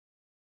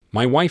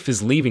My wife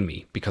is leaving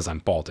me because I'm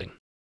balding.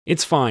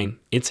 It's fine,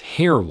 it's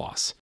hair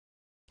loss.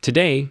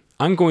 Today,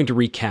 I'm going to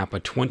recap a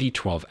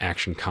 2012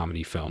 action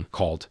comedy film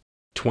called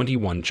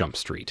 21 Jump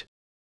Street.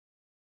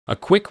 A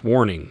quick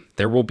warning,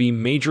 there will be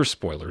major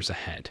spoilers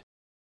ahead.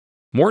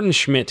 Morton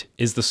Schmidt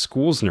is the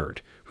school's nerd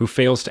who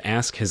fails to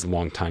ask his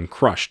longtime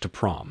crush to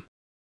prom.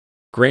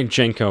 Greg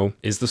Jenko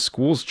is the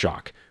school's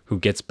jock who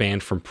gets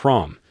banned from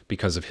prom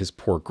because of his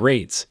poor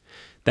grades.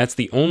 That's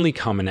the only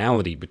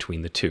commonality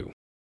between the two.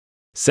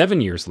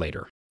 7 years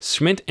later,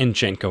 Schmidt and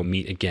Jenko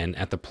meet again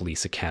at the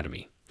police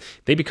academy.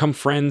 They become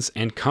friends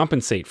and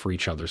compensate for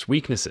each other's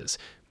weaknesses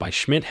by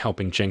Schmidt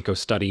helping Jenko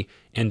study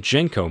and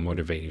Jenko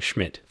motivating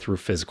Schmidt through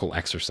physical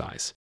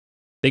exercise.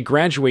 They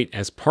graduate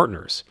as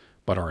partners,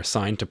 but are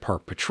assigned to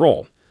park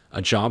patrol,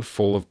 a job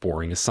full of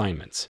boring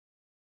assignments.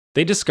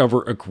 They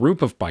discover a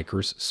group of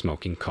bikers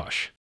smoking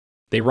kush.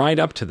 They ride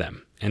up to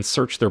them and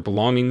search their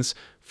belongings,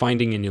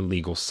 finding an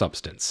illegal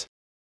substance.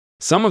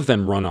 Some of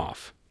them run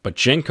off, but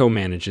Jenko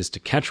manages to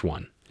catch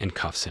one and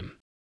cuffs him.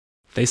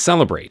 They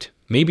celebrate,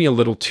 maybe a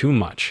little too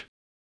much.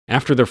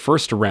 After their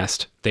first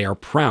arrest, they are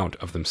proud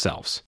of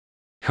themselves.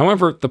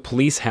 However, the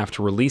police have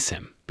to release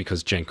him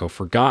because Jenko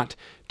forgot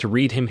to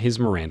read him his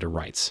Miranda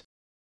rights.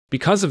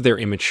 Because of their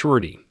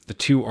immaturity, the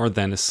two are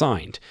then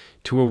assigned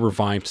to a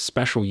revived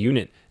special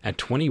unit at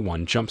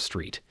 21 Jump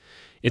Street.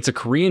 It's a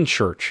Korean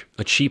church,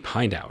 a cheap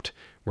hideout,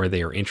 where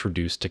they are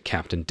introduced to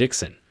Captain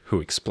Dickson,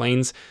 who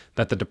explains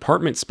that the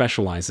department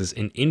specializes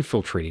in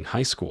infiltrating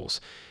high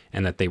schools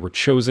and that they were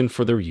chosen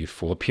for their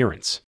youthful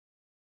appearance.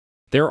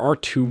 There are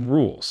 2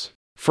 rules.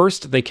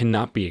 First, they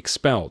cannot be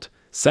expelled.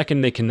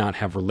 Second, they cannot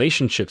have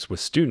relationships with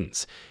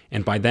students,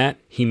 and by that,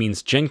 he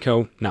means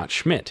Jenko, not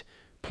Schmidt,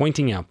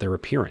 pointing out their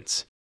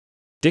appearance.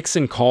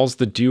 Dickson calls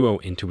the duo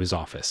into his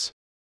office.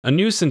 A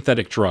new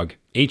synthetic drug,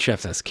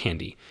 HFS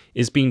candy,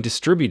 is being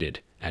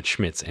distributed at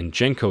Schmidt's and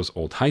Jenko's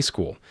old high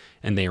school,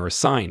 and they are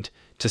assigned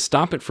to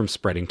stop it from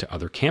spreading to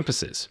other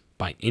campuses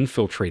by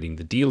infiltrating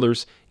the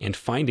dealers and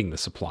finding the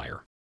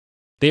supplier.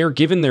 They are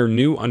given their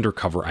new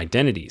undercover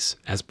identities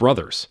as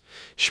brothers.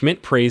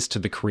 Schmidt prays to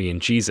the Korean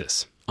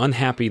Jesus,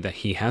 unhappy that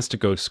he has to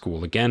go to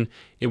school again.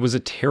 It was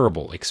a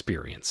terrible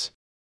experience.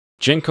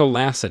 Jenko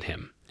laughs at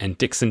him, and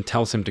Dickson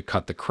tells him to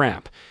cut the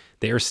crap.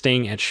 They are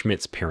staying at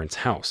Schmidt's parents'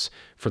 house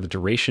for the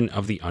duration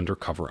of the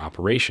undercover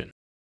operation.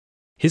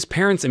 His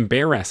parents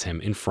embarrass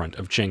him in front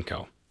of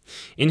Jenko.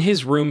 In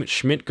his room,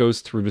 Schmidt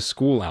goes through the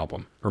school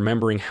album,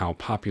 remembering how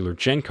popular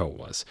Jenko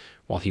was,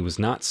 while he was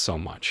not so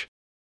much.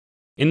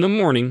 In the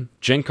morning,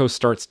 Jenko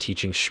starts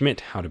teaching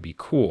Schmidt how to be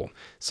cool,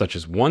 such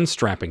as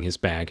one-strapping his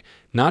bag,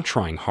 not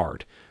trying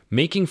hard,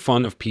 making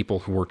fun of people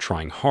who were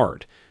trying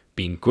hard,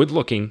 being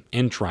good-looking,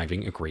 and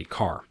driving a great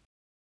car.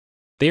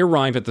 They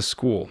arrive at the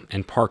school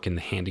and park in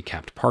the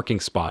handicapped parking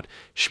spot.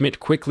 Schmidt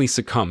quickly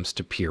succumbs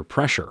to peer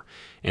pressure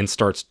and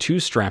starts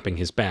two-strapping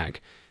his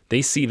bag.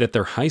 They see that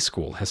their high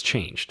school has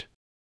changed.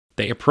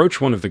 They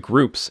approach one of the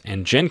groups,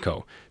 and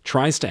Jenko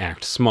tries to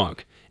act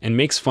smug and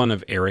makes fun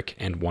of Eric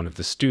and one of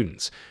the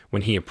students.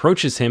 When he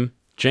approaches him,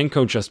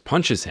 Jenko just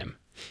punches him.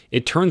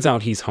 It turns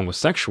out he's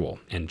homosexual,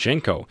 and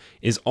Jenko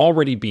is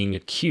already being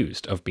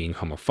accused of being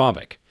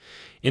homophobic.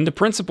 In the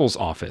principal's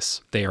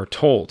office, they are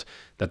told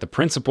that the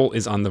principal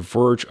is on the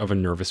verge of a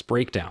nervous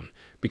breakdown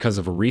because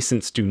of a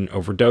recent student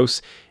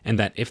overdose, and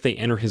that if they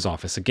enter his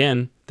office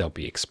again, they'll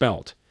be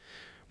expelled.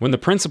 When the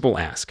principal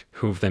asks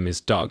who of them is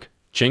Doug,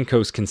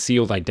 Jenko's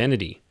concealed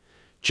identity,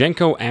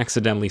 Jenko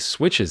accidentally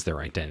switches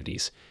their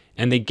identities,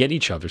 and they get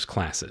each other's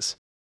classes.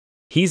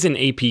 He's in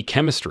AP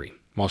Chemistry,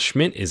 while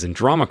Schmidt is in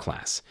Drama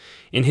class.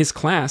 In his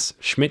class,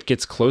 Schmidt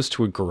gets close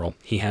to a girl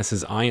he has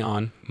his eye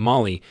on,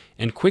 Molly,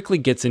 and quickly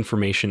gets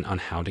information on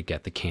how to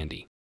get the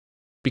candy.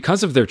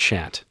 Because of their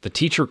chat, the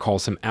teacher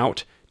calls him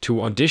out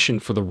to audition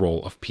for the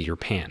role of Peter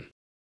Pan.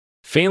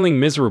 Failing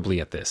miserably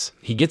at this,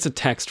 he gets a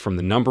text from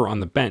the number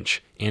on the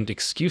bench and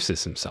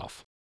excuses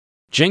himself.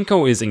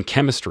 Jenko is in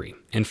chemistry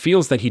and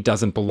feels that he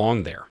doesn't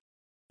belong there.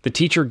 The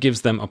teacher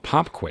gives them a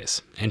pop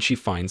quiz, and she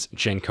finds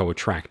Jenko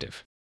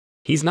attractive.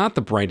 He's not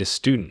the brightest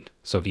student,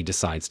 so he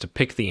decides to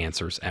pick the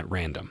answers at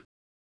random.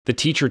 The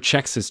teacher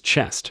checks his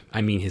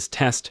his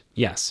test.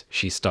 Yes,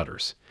 she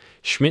stutters.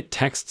 Schmidt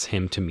texts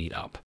him to meet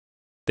up.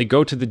 They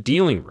go to the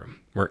dealing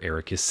room, where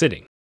Eric is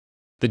sitting.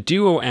 The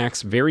duo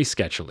acts very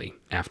sketchily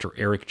after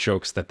Eric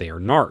jokes that they are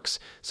narcs,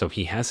 so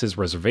he has his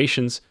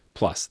reservations,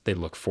 plus they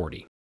look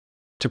 40.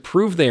 To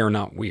prove they are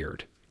not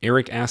weird,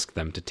 Eric asks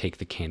them to take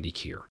the candy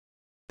cure.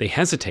 They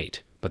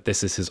hesitate, but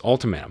this is his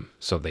ultimatum,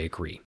 so they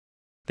agree.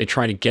 They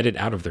try to get it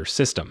out of their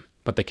system,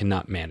 but they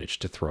cannot manage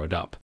to throw it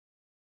up.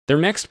 Their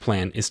next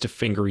plan is to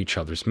finger each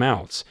other's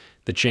mouths.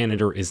 The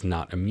janitor is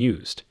not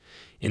amused.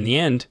 In the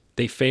end,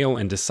 they fail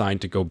and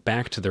decide to go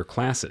back to their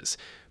classes,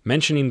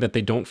 mentioning that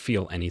they don't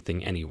feel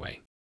anything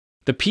anyway.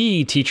 The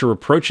PE teacher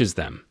approaches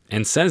them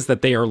and says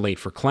that they are late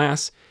for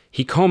class.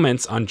 He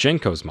comments on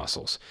Jenko's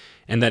muscles,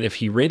 and that if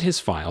he rid his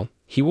file,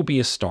 he will be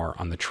a star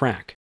on the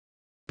track.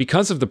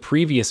 Because of the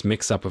previous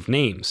mix-up of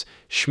names,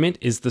 Schmidt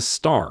is the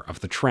star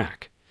of the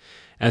track.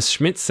 As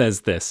Schmidt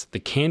says this, the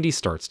candy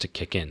starts to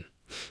kick in.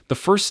 The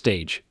first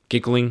stage,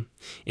 giggling.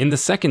 In the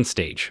second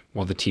stage,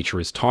 while the teacher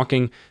is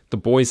talking, the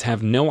boys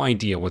have no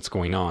idea what's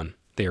going on.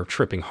 They are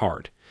tripping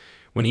hard.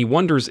 When he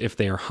wonders if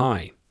they are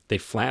high, they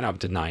flat out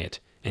deny it,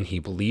 and he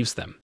believes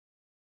them.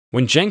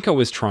 When Jenko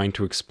is trying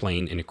to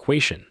explain an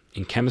equation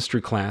in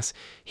chemistry class,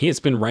 he has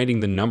been writing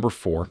the number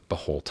 4 the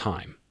whole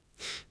time.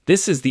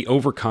 This is the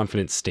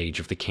overconfident stage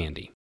of the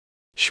candy.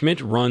 Schmidt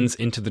runs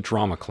into the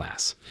drama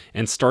class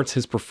and starts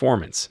his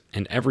performance,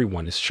 and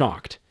everyone is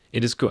shocked.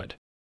 It is good.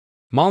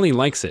 Molly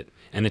likes it,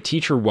 and the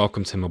teacher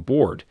welcomes him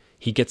aboard.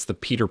 He gets the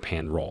Peter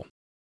Pan role.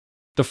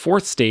 The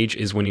fourth stage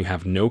is when you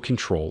have no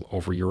control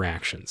over your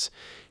actions.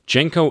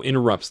 Jenko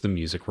interrupts the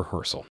music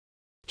rehearsal.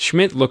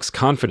 Schmidt looks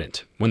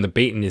confident. When the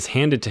baton is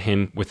handed to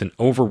him with an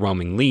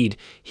overwhelming lead,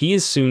 he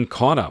is soon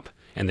caught up,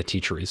 and the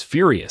teacher is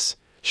furious.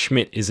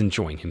 Schmidt is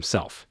enjoying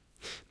himself.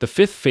 The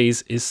fifth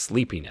phase is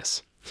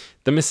sleepiness.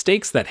 The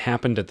mistakes that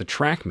happened at the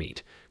track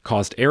meet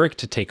caused Eric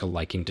to take a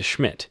liking to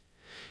Schmidt.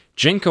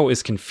 Jenko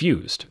is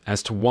confused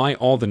as to why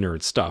all the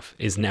nerd stuff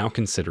is now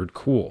considered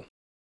cool.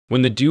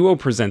 When the duo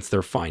presents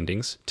their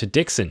findings to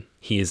Dickson,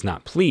 he is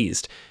not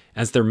pleased,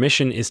 as their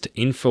mission is to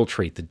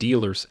infiltrate the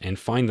dealers and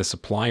find the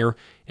supplier,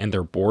 and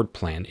their board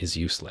plan is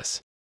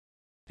useless.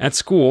 At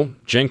school,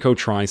 Jenko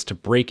tries to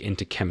break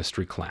into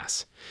chemistry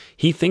class.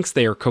 He thinks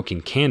they are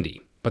cooking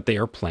candy, but they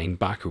are playing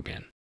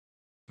Bakugan.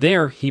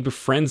 There, he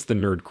befriends the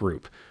nerd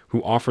group,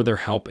 who offer their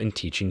help in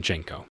teaching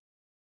Jenko.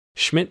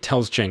 Schmidt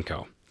tells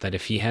Jenko that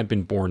if he had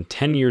been born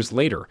 10 years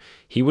later,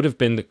 he would have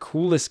been the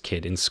coolest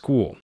kid in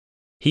school.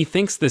 He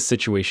thinks this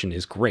situation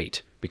is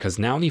great, because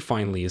now he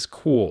finally is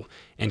cool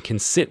and can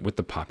sit with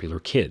the popular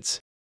kids.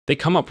 They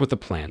come up with a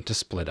plan to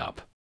split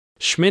up.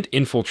 Schmidt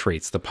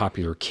infiltrates the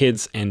popular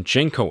kids and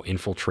Jenko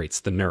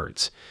infiltrates the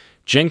nerds.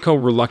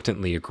 Jenko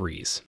reluctantly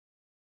agrees.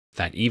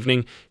 That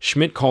evening,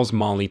 Schmidt calls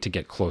Molly to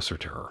get closer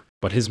to her,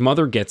 but his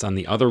mother gets on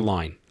the other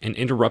line and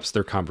interrupts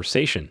their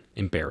conversation,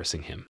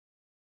 embarrassing him.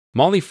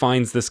 Molly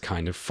finds this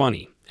kind of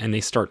funny, and they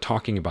start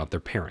talking about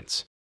their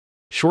parents.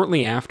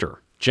 Shortly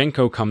after,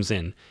 Jenko comes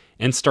in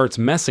and starts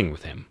messing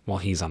with him while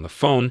he's on the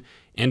phone,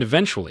 and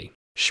eventually,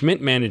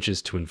 Schmidt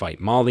manages to invite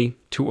Molly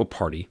to a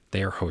party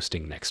they are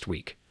hosting next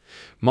week.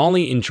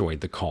 Molly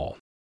enjoyed the call.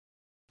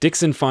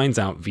 Dickson finds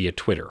out via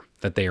Twitter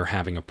that they are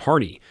having a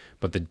party,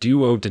 but the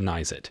duo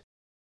denies it.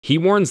 He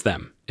warns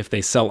them if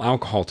they sell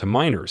alcohol to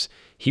minors,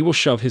 he will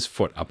shove his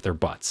foot up their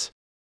butts.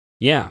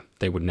 Yeah,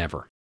 they would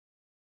never.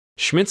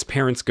 Schmidt's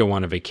parents go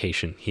on a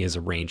vacation he has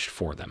arranged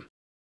for them.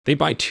 They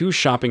buy 2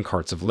 shopping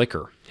carts of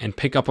liquor and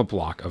pick up a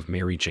block of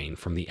Mary Jane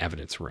from the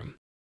evidence room.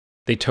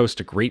 They toast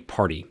a great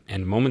party,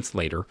 and moments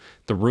later,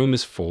 the room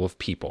is full of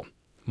people.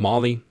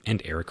 Molly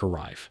and Eric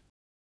arrive.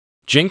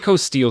 Jenko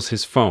steals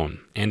his phone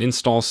and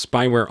installs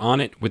spyware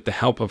on it with the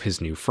help of his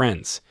new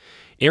friends.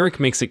 Eric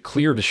makes it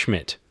clear to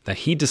Schmidt that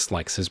he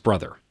dislikes his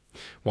brother.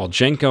 While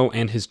Jenko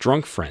and his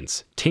drunk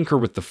friends tinker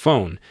with the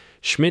phone,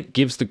 Schmidt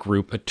gives the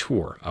group a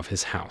tour of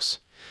his house.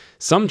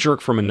 Some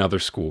jerk from another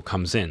school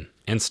comes in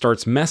and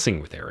starts messing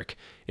with Eric.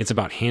 It's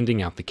about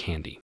handing out the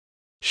candy.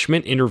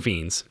 Schmidt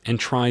intervenes and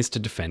tries to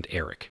defend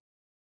Eric.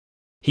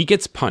 He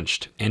gets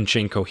punched, and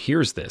Jenko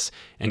hears this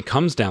and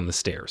comes down the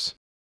stairs.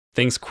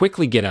 Things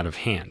quickly get out of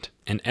hand,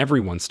 and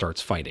everyone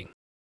starts fighting.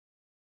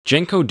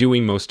 Jenko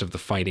doing most of the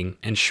fighting,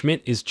 and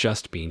Schmidt is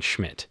just being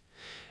Schmidt.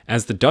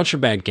 As the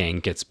Dutchabag gang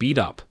gets beat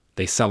up,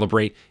 they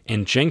celebrate,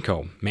 and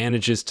Jenko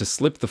manages to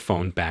slip the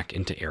phone back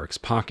into Eric's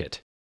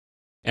pocket.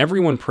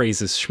 Everyone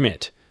praises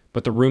Schmidt,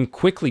 but the room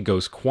quickly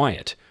goes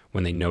quiet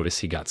when they notice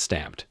he got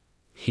stabbed.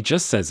 He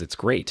just says it's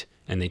great,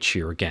 and they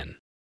cheer again.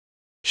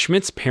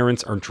 Schmidt's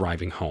parents are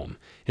driving home.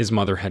 His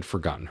mother had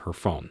forgotten her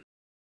phone.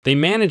 They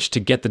manage to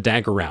get the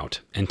dagger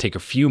out and take a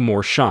few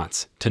more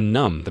shots to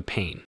numb the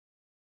pain.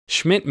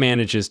 Schmidt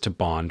manages to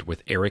bond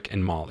with Eric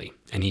and Molly,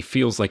 and he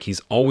feels like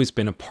he's always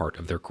been a part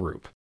of their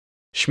group.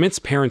 Schmidt's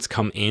parents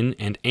come in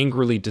and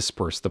angrily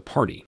disperse the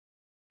party.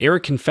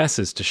 Eric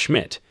confesses to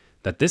Schmidt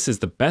that this is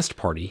the best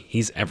party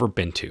he's ever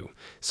been to,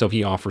 so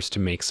he offers to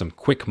make some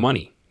quick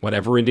money,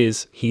 whatever it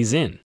is he's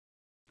in.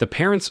 The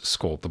parents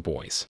scold the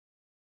boys.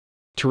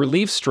 To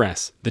relieve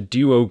stress, the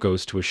duo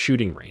goes to a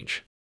shooting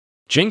range.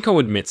 Jenko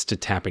admits to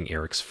tapping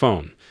Eric's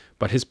phone,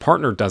 but his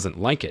partner doesn't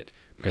like it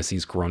because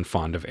he's grown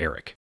fond of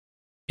Eric.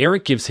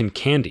 Eric gives him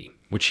candy,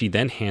 which he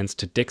then hands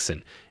to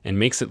Dickson and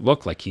makes it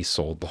look like he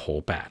sold the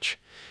whole batch.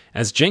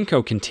 As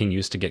Jenko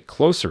continues to get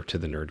closer to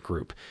the nerd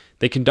group,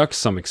 they conduct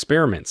some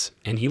experiments,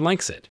 and he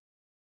likes it.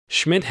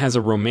 Schmidt has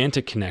a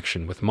romantic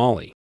connection with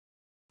Molly.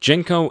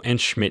 Jenko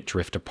and Schmidt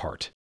drift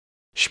apart.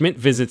 Schmidt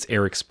visits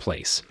Eric's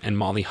place, and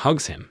Molly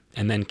hugs him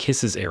and then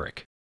kisses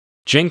Eric.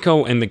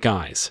 Jenko and the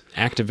guys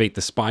activate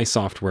the spy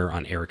software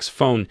on Eric's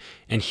phone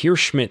and hear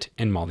Schmidt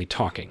and Molly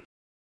talking.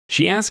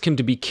 She asks him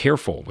to be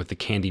careful with the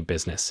candy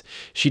business.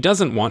 She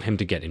doesn't want him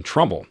to get in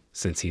trouble,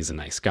 since he's a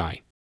nice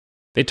guy.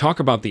 They talk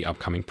about the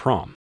upcoming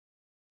prom.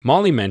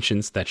 Molly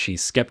mentions that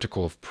she's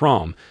skeptical of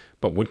prom,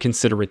 but would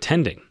consider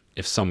attending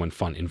if someone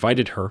fun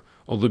invited her,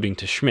 alluding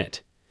to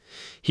Schmidt.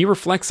 He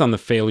reflects on the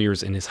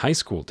failures in his high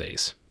school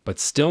days, but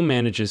still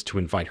manages to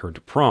invite her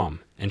to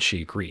prom, and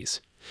she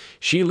agrees.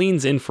 She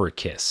leans in for a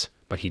kiss,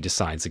 but he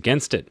decides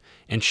against it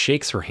and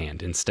shakes her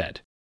hand instead.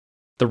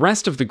 The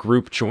rest of the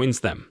group joins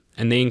them,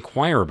 and they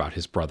inquire about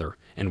his brother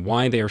and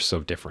why they are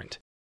so different.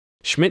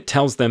 Schmidt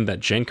tells them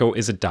that Jenko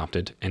is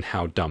adopted and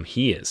how dumb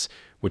he is,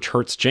 which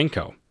hurts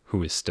Jenko,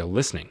 who is still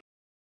listening.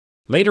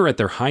 Later at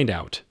their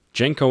hideout,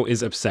 Jenko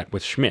is upset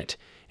with Schmidt,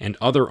 and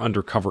other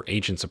undercover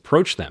agents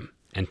approach them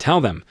and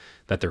tell them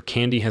that their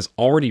candy has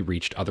already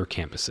reached other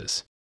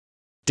campuses.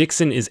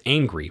 Dickson is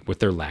angry with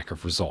their lack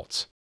of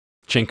results.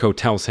 Jenko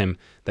tells him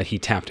that he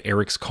tapped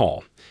Eric's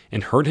call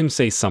and heard him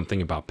say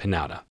something about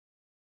pinata.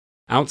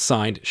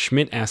 Outside,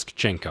 Schmidt asked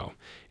Jenko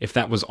if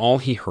that was all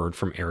he heard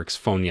from Eric's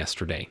phone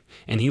yesterday,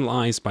 and he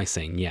lies by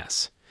saying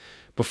yes.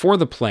 Before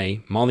the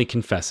play, Molly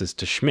confesses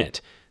to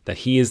Schmidt that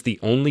he is the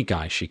only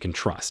guy she can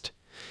trust.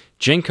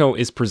 Jenko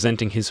is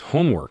presenting his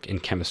homework in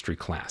chemistry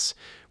class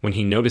when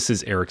he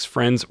notices Eric's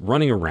friends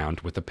running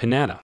around with a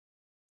pinata.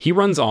 He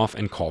runs off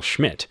and calls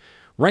Schmidt.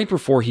 Right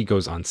before he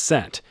goes on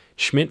set,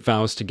 Schmidt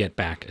vows to get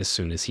back as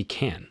soon as he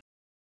can.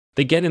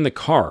 They get in the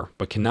car,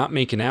 but cannot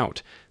make it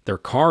out. Their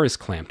car is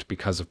clamped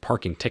because of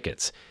parking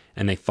tickets,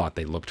 and they thought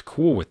they looked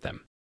cool with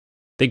them.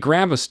 They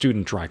grab a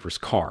student driver's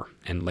car,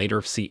 and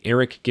later see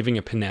Eric giving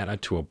a pinata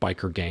to a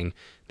biker gang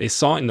they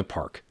saw in the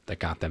park that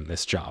got them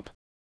this job.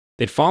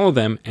 They'd follow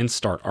them and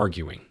start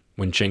arguing,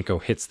 when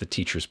Jenko hits the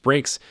teacher's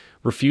brakes,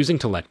 refusing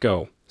to let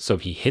go, so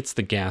he hits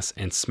the gas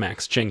and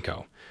smacks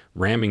Jenko,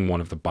 ramming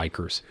one of the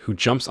bikers, who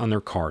jumps on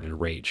their car in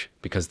rage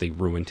because they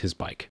ruined his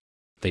bike.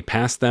 They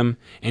pass them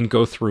and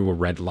go through a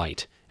red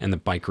light, and the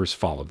bikers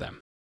follow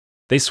them.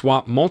 They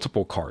swap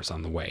multiple cars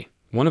on the way.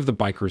 One of the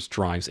bikers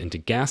drives into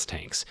gas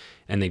tanks,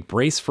 and they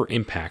brace for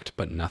impact,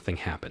 but nothing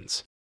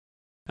happens.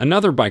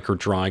 Another biker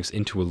drives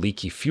into a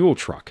leaky fuel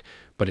truck,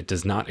 but it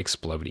does not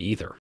explode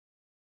either.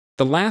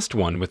 The last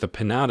one with a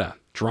pinata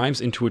drives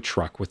into a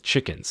truck with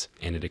chickens,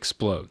 and it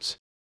explodes.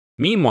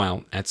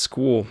 Meanwhile, at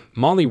school,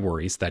 Molly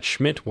worries that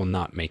Schmidt will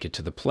not make it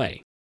to the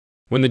play.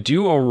 When the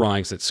duo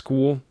arrives at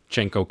school,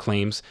 Jenko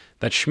claims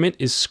that Schmidt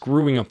is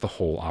screwing up the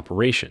whole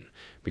operation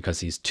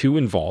because he's too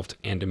involved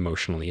and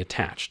emotionally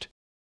attached.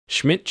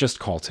 Schmidt just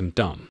calls him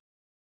dumb.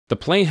 The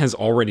play has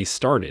already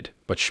started,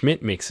 but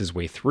Schmidt makes his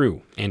way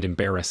through and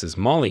embarrasses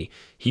Molly.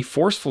 He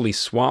forcefully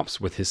swaps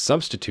with his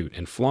substitute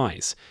and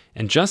flies,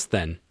 and just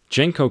then,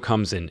 Jenko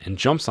comes in and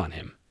jumps on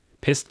him,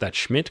 pissed that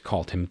Schmidt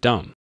called him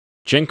dumb.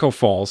 Jenko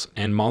falls,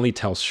 and Molly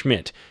tells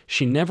Schmidt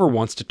she never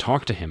wants to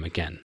talk to him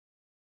again.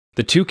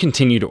 The two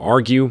continue to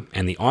argue,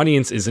 and the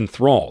audience is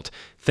enthralled,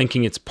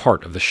 thinking it's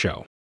part of the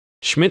show.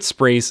 Schmidt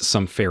sprays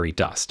some fairy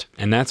dust,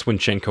 and that's when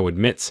Jenko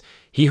admits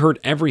he heard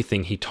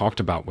everything he talked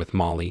about with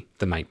Molly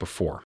the night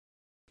before.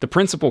 The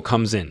principal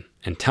comes in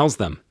and tells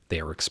them they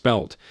are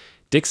expelled.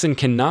 Dickson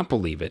cannot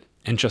believe it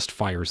and just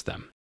fires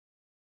them.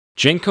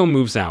 Jenko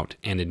moves out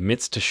and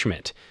admits to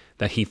Schmidt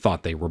that he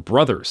thought they were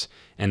brothers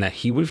and that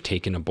he would have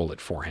taken a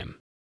bullet for him.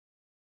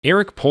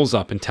 Eric pulls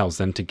up and tells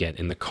them to get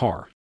in the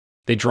car.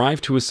 They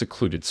drive to a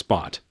secluded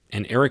spot,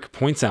 and Eric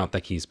points out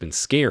that he's been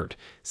scared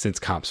since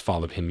cops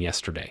followed him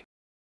yesterday.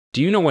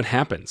 Do you know what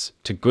happens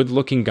to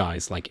good-looking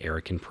guys like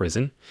Eric in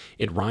prison?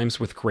 It rhymes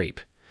with grape.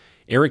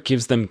 Eric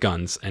gives them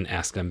guns and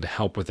asks them to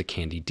help with a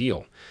candy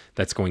deal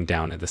that's going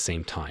down at the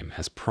same time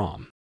as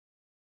prom.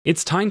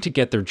 It's time to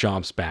get their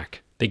jobs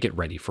back. They get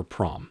ready for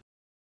prom.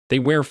 They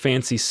wear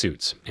fancy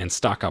suits and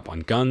stock up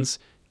on guns,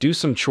 do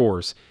some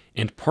chores,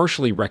 and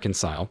partially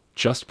reconcile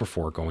just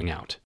before going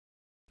out.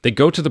 They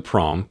go to the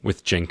prom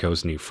with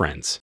Jenko's new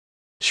friends.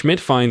 Schmidt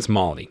finds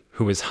Molly,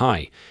 who is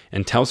high,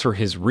 and tells her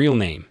his real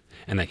name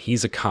and that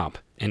he's a cop,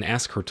 and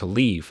asks her to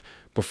leave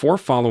before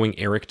following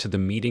Eric to the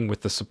meeting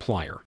with the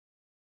supplier.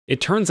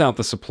 It turns out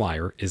the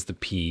supplier is the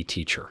PE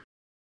teacher.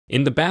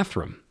 In the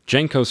bathroom,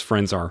 Jenko's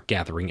friends are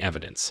gathering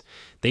evidence.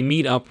 They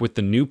meet up with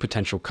the new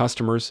potential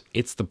customers.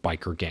 It's the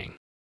biker gang.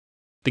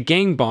 The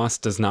gang boss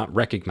does not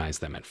recognize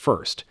them at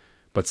first,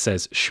 but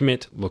says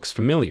Schmidt looks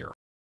familiar.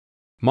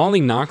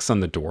 Molly knocks on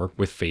the door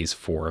with phase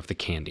 4 of the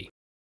candy.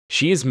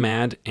 She is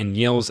mad and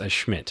yells at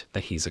Schmidt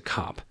that he's a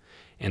cop,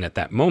 and at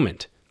that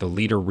moment, the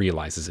leader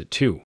realizes it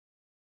too.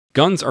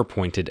 Guns are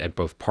pointed at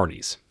both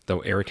parties,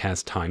 though Eric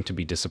has time to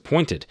be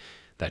disappointed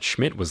that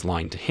Schmidt was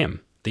lying to him.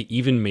 They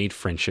even made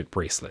friendship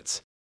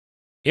bracelets.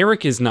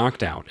 Eric is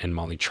knocked out and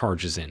Molly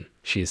charges in.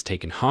 She is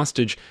taken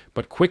hostage,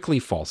 but quickly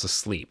falls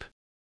asleep.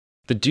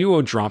 The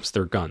duo drops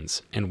their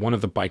guns, and one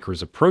of the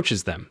bikers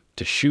approaches them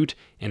to shoot,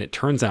 and it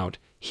turns out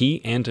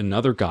he and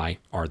another guy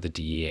are the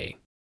DEA.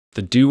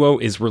 The duo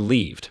is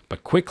relieved,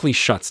 but quickly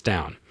shuts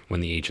down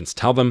when the agents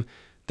tell them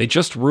they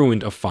just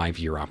ruined a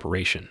 5-year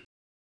operation.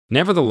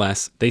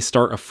 Nevertheless, they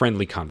start a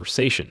friendly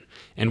conversation,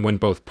 and when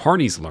both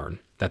parties learn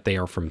that they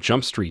are from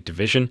Jump Street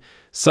Division,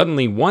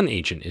 suddenly one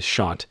agent is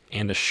shot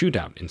and a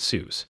shootout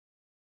ensues.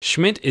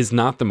 Schmidt is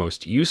not the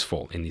most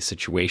useful in these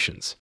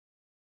situations.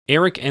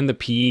 Eric and the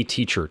PE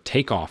teacher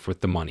take off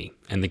with the money,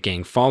 and the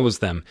gang follows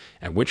them,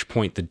 at which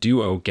point the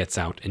duo gets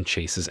out and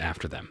chases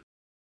after them.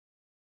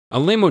 A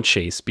limo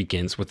chase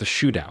begins with a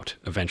shootout.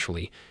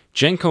 Eventually,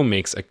 Jenko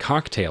makes a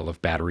cocktail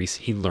of batteries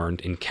he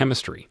learned in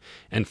chemistry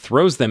and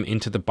throws them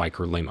into the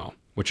biker limo,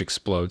 which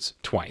explodes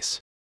twice.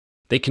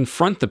 They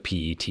confront the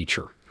PE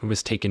teacher, who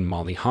has taken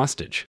Molly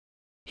hostage.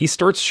 He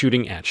starts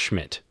shooting at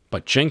Schmidt,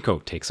 but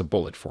Jenko takes a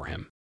bullet for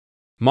him.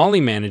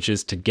 Molly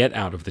manages to get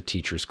out of the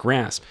teacher's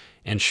grasp,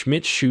 and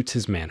Schmidt shoots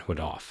his manhood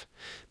off.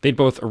 They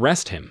both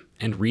arrest him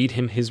and read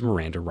him his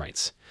Miranda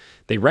rights.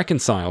 They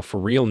reconcile for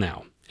real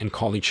now and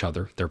call each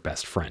other their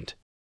best friend.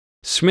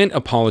 Schmidt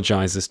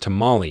apologizes to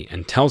Molly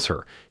and tells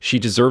her she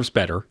deserves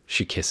better.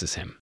 She kisses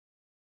him.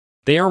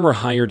 They are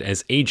rehired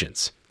as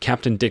agents.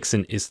 Captain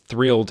Dickson is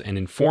thrilled and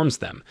informs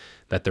them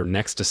that their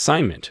next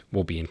assignment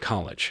will be in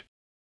college.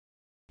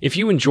 If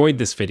you enjoyed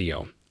this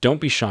video,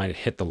 don't be shy to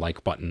hit the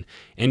like button,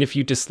 and if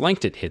you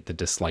disliked it, hit the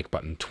dislike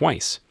button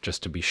twice,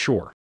 just to be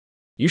sure.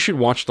 You should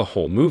watch the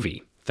whole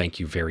movie. Thank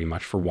you very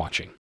much for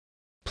watching.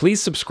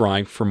 Please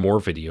subscribe for more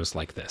videos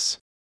like this.